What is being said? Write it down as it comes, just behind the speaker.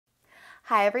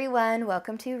Hi everyone,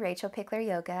 welcome to Rachel Pichler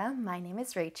Yoga. My name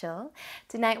is Rachel.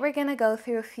 Tonight we're going to go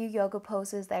through a few yoga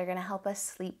poses that are going to help us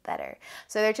sleep better.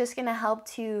 So they're just going to help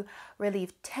to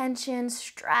relieve tension,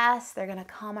 stress. They're going to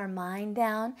calm our mind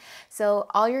down. So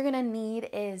all you're going to need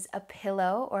is a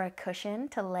pillow or a cushion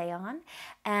to lay on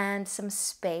and some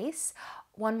space.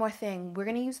 One more thing, we're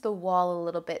going to use the wall a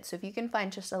little bit. So if you can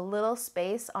find just a little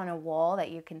space on a wall that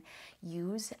you can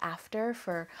use after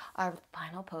for our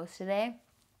final pose today,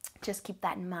 just keep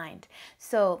that in mind.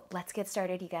 So let's get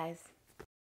started, you guys.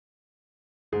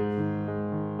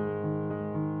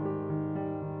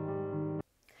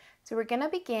 So we're going to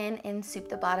begin in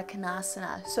Supta Baddha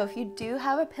Konasana. So if you do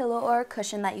have a pillow or a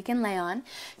cushion that you can lay on,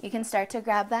 you can start to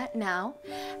grab that now.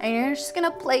 And you're just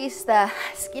going to place the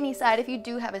skinny side, if you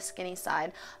do have a skinny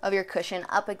side of your cushion,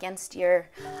 up against your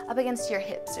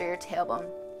hips or your tailbone.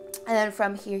 And then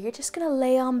from here, you're just going to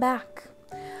lay on back.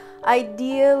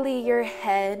 Ideally, your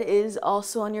head is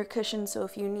also on your cushion, so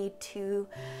if you need to,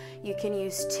 you can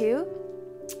use two.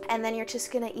 And then you're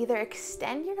just gonna either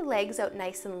extend your legs out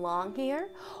nice and long here,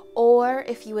 or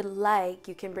if you would like,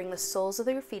 you can bring the soles of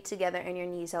your feet together and your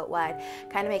knees out wide,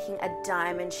 kind of making a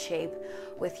diamond shape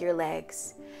with your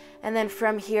legs. And then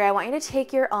from here, I want you to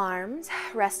take your arms,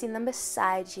 resting them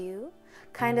beside you,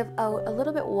 kind of out a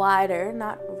little bit wider,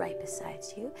 not right beside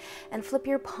you, and flip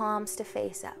your palms to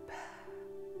face up.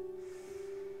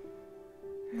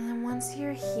 And then once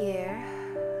you're here,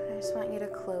 I just want you to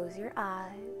close your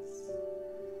eyes,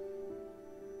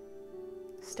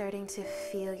 starting to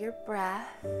feel your breath,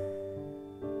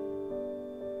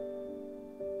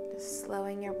 just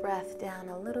slowing your breath down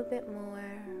a little bit more,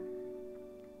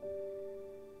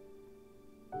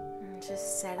 and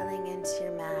just settling into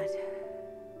your mat.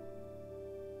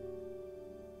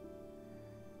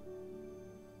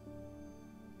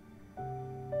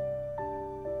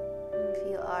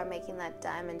 Making that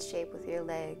diamond shape with your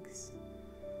legs.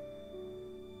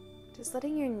 Just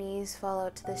letting your knees fall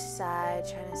out to the side,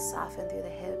 trying to soften through the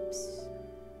hips.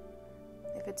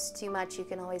 If it's too much, you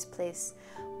can always place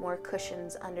more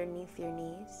cushions underneath your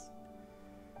knees.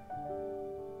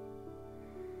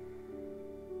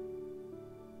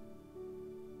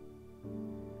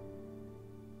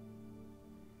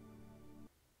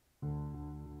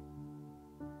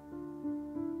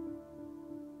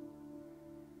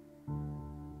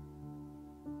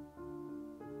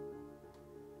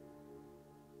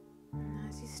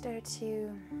 As you start to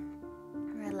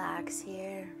relax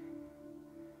here,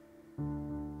 I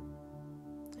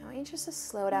want you just to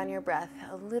slow down your breath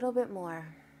a little bit more.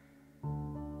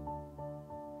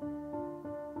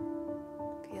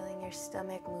 Feeling your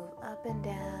stomach move up and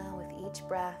down with each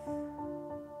breath.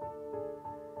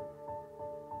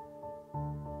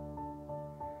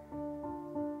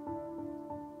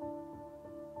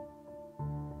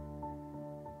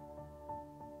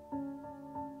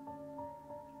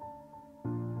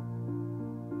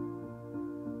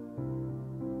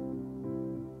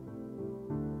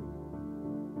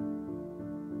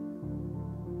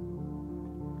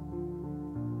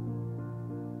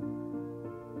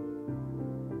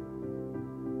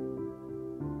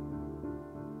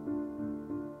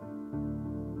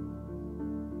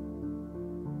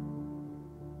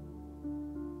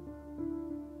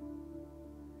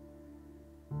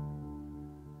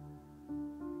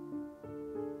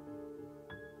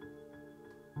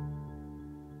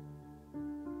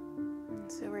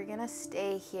 So we're gonna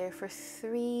stay here for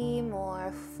 3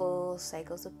 more full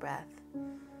cycles of breath.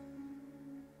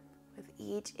 With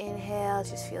each inhale,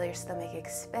 just feel your stomach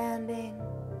expanding,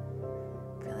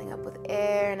 filling up with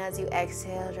air, and as you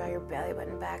exhale, draw your belly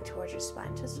button back towards your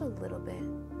spine, just a little bit,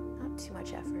 not too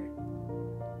much effort.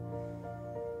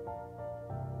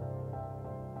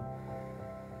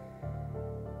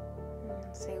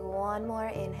 Say one more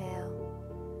inhale,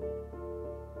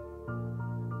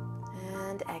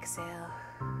 and exhale.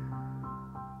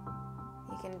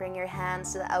 You can bring your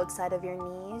hands to the outside of your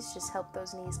knees, just help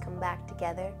those knees come back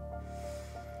together.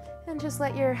 And just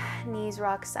let your knees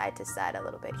rock side to side a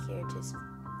little bit here, just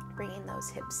bringing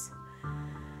those hips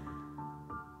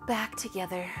back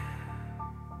together.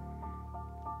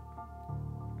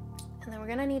 And then we're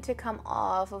gonna need to come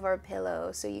off of our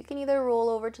pillow. So you can either roll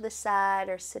over to the side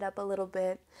or sit up a little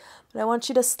bit, but I want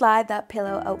you to slide that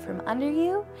pillow out from under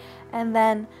you and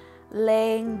then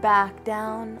laying back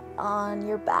down on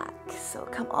your back. So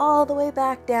come all the way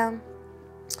back down.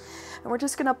 And we're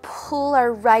just gonna pull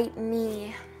our right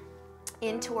knee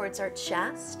in towards our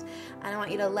chest. And I want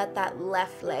you to let that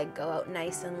left leg go out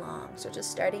nice and long. So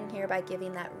just starting here by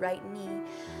giving that right knee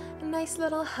a nice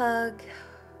little hug,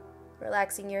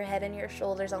 relaxing your head and your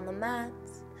shoulders on the mat.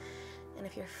 And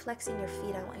if you're flexing your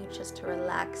feet, I want you just to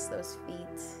relax those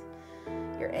feet.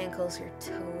 Your ankles, your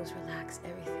toes, relax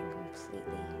everything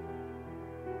completely.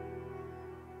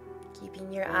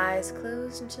 Keeping your eyes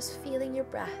closed and just feeling your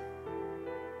breath.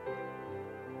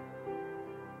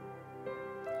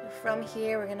 From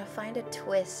here, we're gonna find a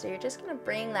twist. So you're just gonna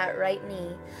bring that right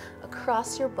knee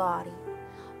across your body.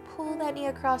 Pull that knee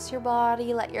across your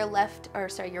body. Let your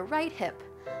right hip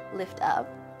lift up.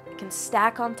 You can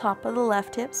stack on top of the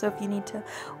left hip. So if you need to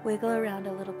wiggle around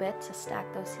a little bit to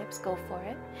stack those hips, go for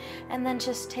it. And then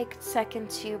just take a second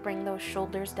to bring those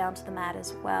shoulders down to the mat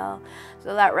as well.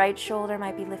 So that right shoulder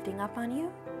might be lifting up on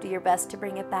you. Do your best to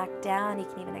bring it back down. You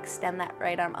can even extend that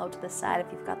right arm out to the side if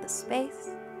you've got the space.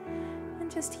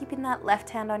 Just keeping that left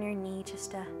hand on your knee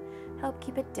just to help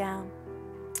keep it down.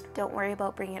 Don't worry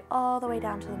about bringing it all the way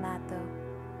down to the mat though.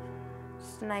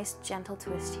 Just a nice gentle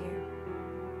twist here.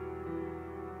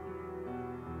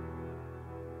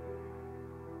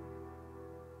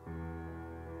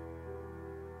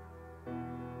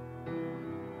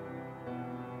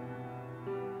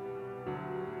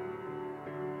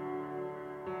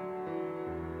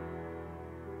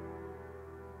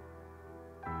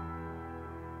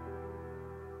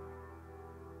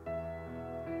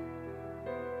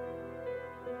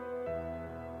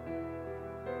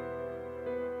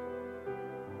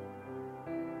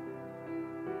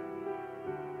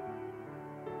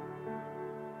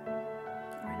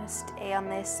 Stay on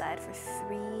this side for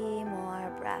 3 more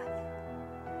breaths.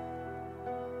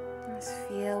 Just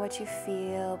feel what you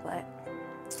feel, but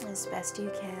as best you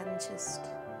can, just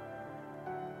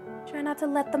try not to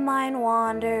let the mind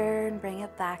wander and bring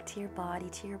it back to your body,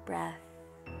 to your breath.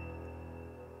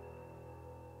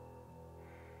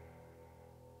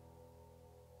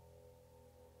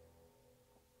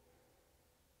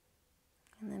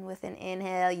 And then with an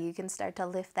inhale, you can start to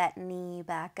lift that knee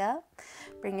back up.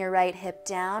 Bring your right hip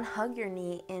down, hug your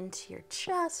knee into your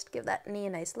chest. Give that knee a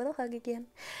nice little hug again.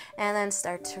 And then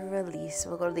start to release.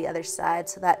 We'll go to the other side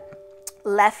so that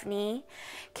left knee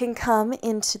can come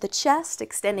into the chest,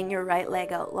 extending your right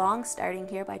leg out long, starting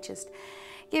here by just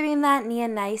giving that knee a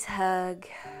nice hug,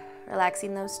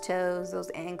 relaxing those toes, those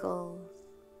ankles.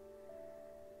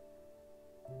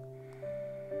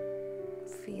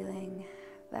 Feeling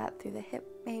that through the hip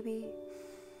maybe,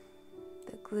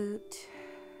 the glute.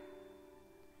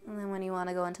 And then when you want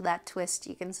to go into that twist,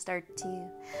 you can start to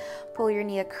pull your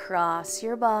knee across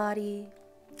your body,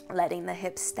 letting the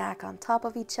hips stack on top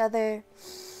of each other.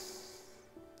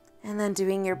 And then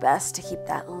doing your best to keep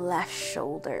that left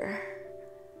shoulder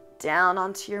down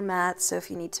onto your mat. So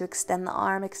if you need to extend the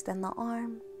arm, extend the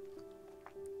arm.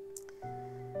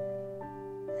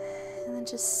 And then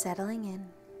just settling in.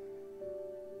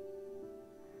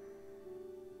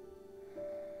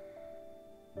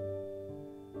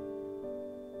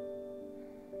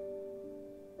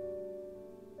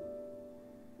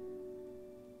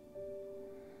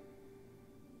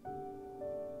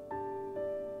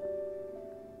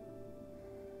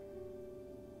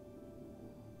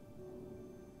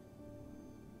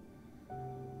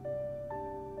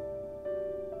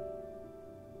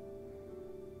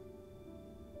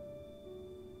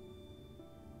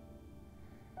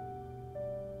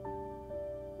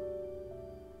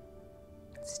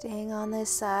 Staying on this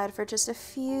side for just a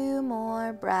few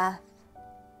more breaths.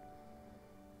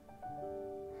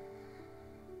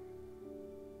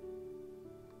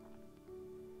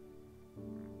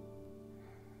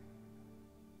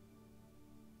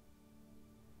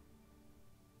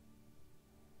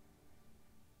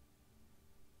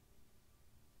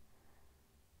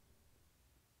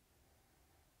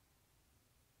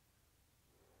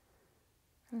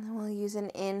 And then we'll use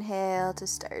an inhale to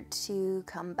start to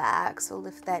come back. So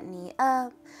lift that knee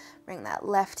up, bring that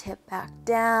left hip back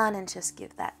down, and just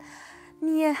give that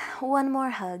knee one more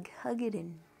hug. Hug it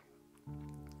in.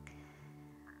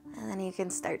 And then you can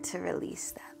start to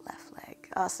release that left leg.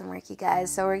 Awesome work, you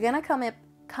guys. So we're gonna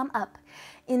come up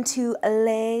into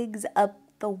legs up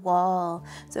the wall.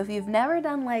 So if you've never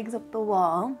done legs up the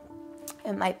wall,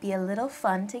 it might be a little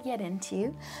fun to get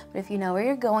into, but if you know where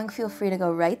you're going, feel free to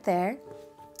go right there.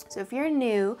 So if you're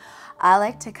new, I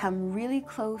like to come really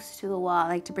close to the wall. I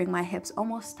like to bring my hips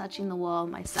almost touching the wall,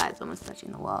 my sides almost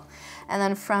touching the wall. And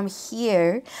then from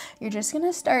here, you're just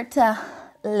gonna start to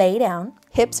lay down.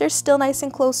 Hips are still nice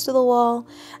and close to the wall,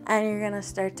 and you're gonna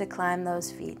start to climb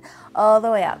those feet all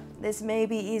the way up. This may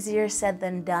be easier said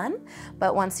than done,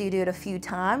 but once you do it a few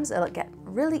times, it'll get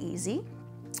really easy.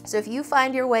 So if you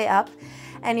find your way up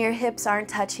and your hips aren't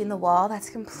touching the wall, that's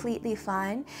completely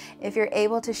fine. If you're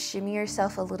able to shimmy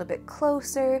yourself a little bit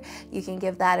closer, you can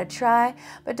give that a try,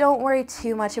 but don't worry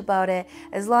too much about it.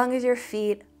 As long as your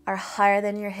feet are higher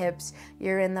than your hips,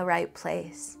 you're in the right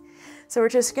place. So we're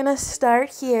just gonna start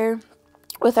here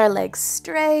with our legs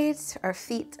straight, our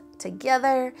feet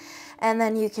together, and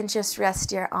then you can just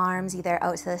rest your arms either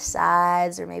out to the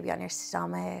sides or maybe on your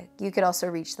stomach. You could also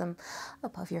reach them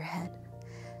above your head,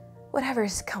 whatever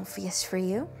is comfiest for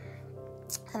you.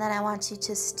 And then I want you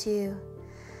just to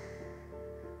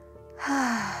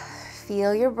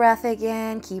feel your breath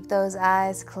again. Keep those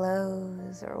eyes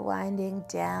closed or winding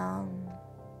down.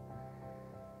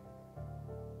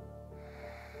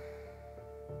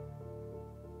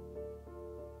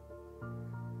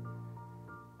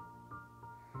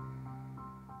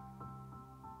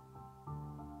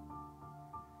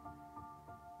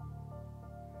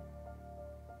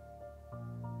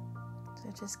 So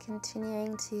just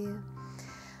continuing to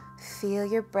feel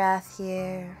your breath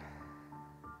here,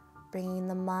 bringing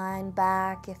the mind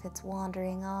back if it's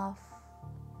wandering off,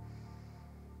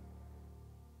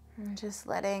 and just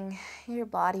letting your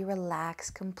body relax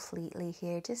completely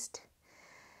here, just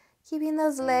keeping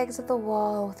those legs at the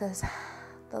wall with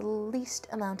the least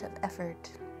amount of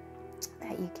effort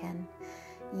that you can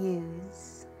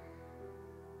use.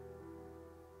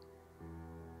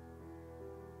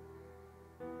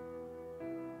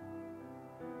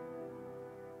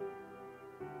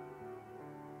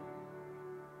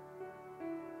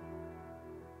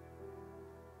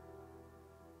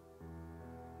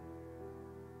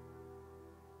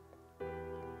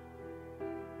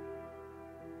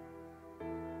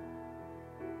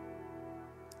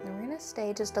 And we're going to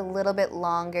stay just a little bit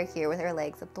longer here with our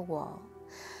legs at the wall.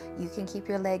 You can keep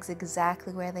your legs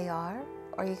exactly where they are,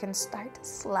 or you can start to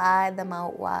slide them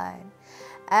out wide.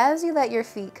 As you let your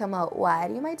feet come out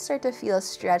wide, you might start to feel a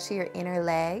stretch to your inner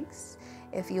legs.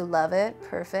 If you love it,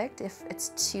 perfect. If it's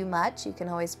too much, you can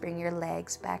always bring your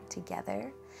legs back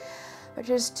together. But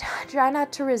just try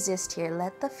not to resist here.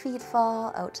 Let the feet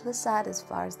fall out to the side as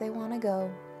far as they want to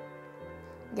go.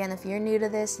 Again, if you're new to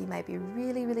this, you might be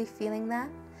really, really feeling that.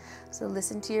 So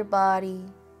listen to your body.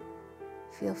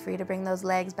 Feel free to bring those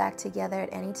legs back together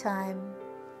at any time.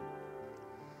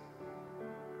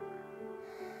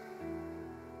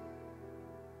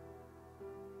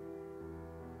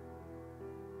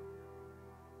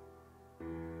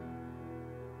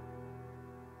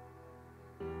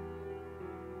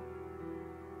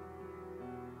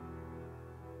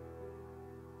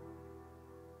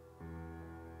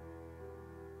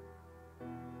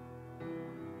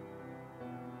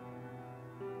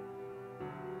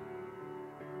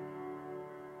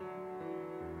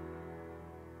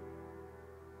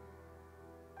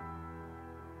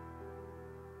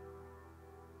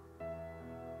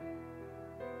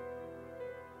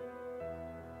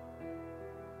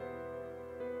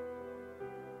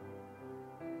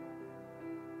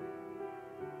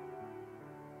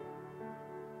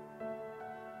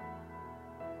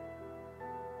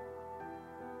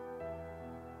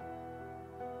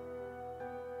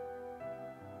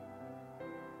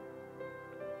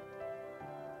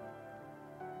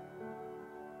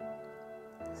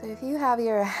 So if you have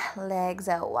your legs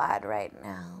out wide right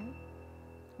now,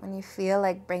 when you feel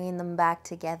like bringing them back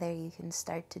together, you can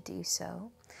start to do so.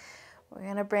 We're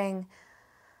going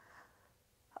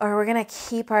to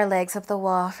keep our legs up the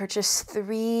wall for just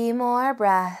 3 more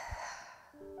breaths,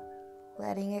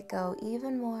 letting it go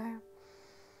even more.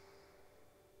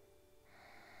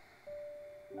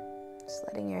 Just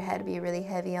letting your head be really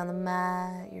heavy on the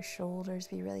mat, your shoulders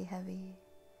be really heavy.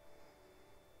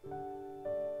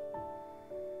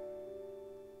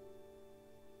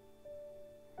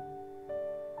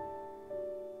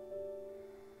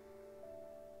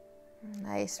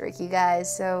 Nice work, you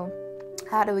guys. So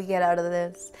how do we get out of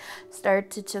this?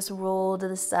 Start to just roll to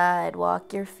the side.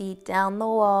 Walk your feet down the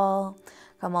wall.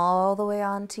 Come all the way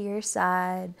onto your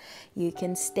side. You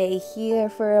can stay here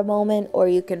for a moment, or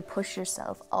you can push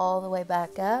yourself all the way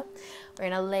back up. We're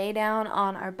going to lay down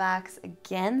on our backs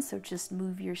again, so just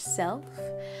move yourself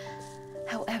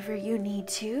however you need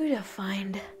to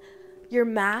find your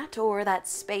mat or that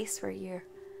space where you're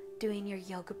doing your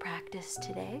yoga practice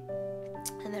today.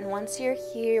 And then once you're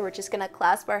here, we're just going to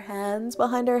clasp our hands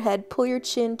behind our head, pull your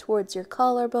chin towards your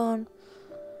collarbone,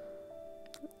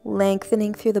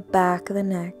 lengthening through the back of the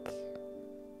neck.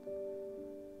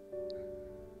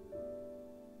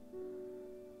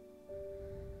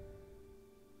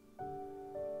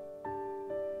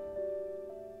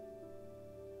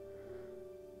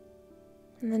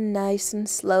 And then nice and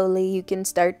slowly, you can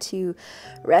start to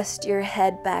rest your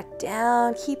head back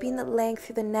down, keeping the length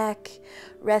through the neck,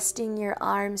 resting your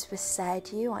arms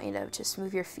beside you. I want you to just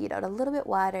move your feet out a little bit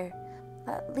wider,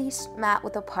 at least mat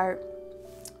width apart,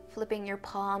 flipping your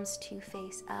palms to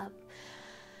face up.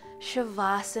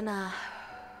 Shavasana.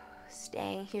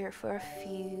 Staying here for a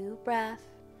few breaths.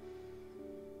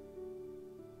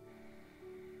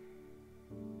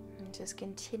 And just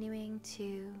continuing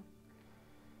to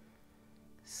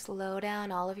slow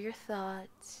down all of your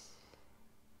thoughts,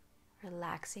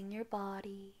 relaxing your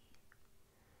body.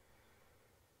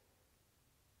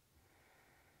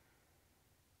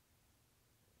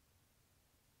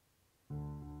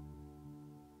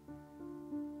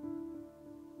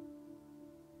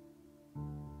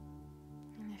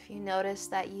 And if you notice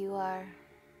that you are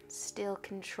still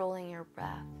controlling your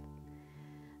breath,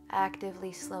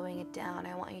 actively slowing it down,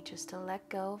 I want you just to let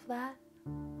go of that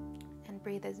and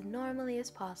breathe as normally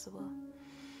as possible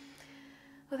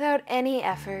without any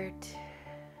effort.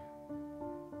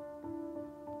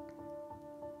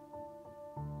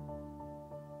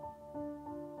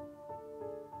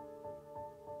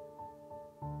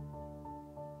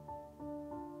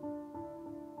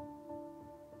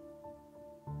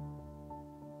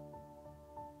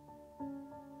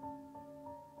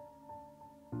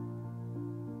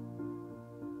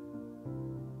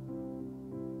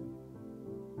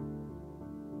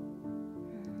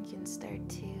 You can start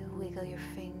to wiggle your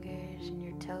fingers and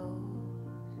your toes.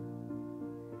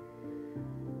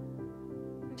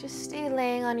 Just stay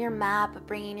laying on your mat, but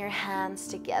bringing your hands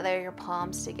together, your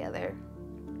palms together,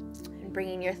 and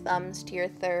bringing your thumbs to your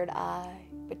third eye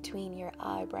between your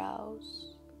eyebrows.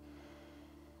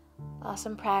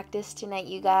 Awesome practice tonight,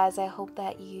 you guys. I hope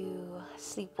that you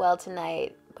sleep well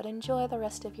tonight, but enjoy the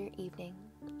rest of your evening.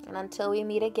 And until we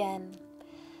meet again,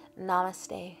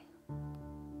 namaste.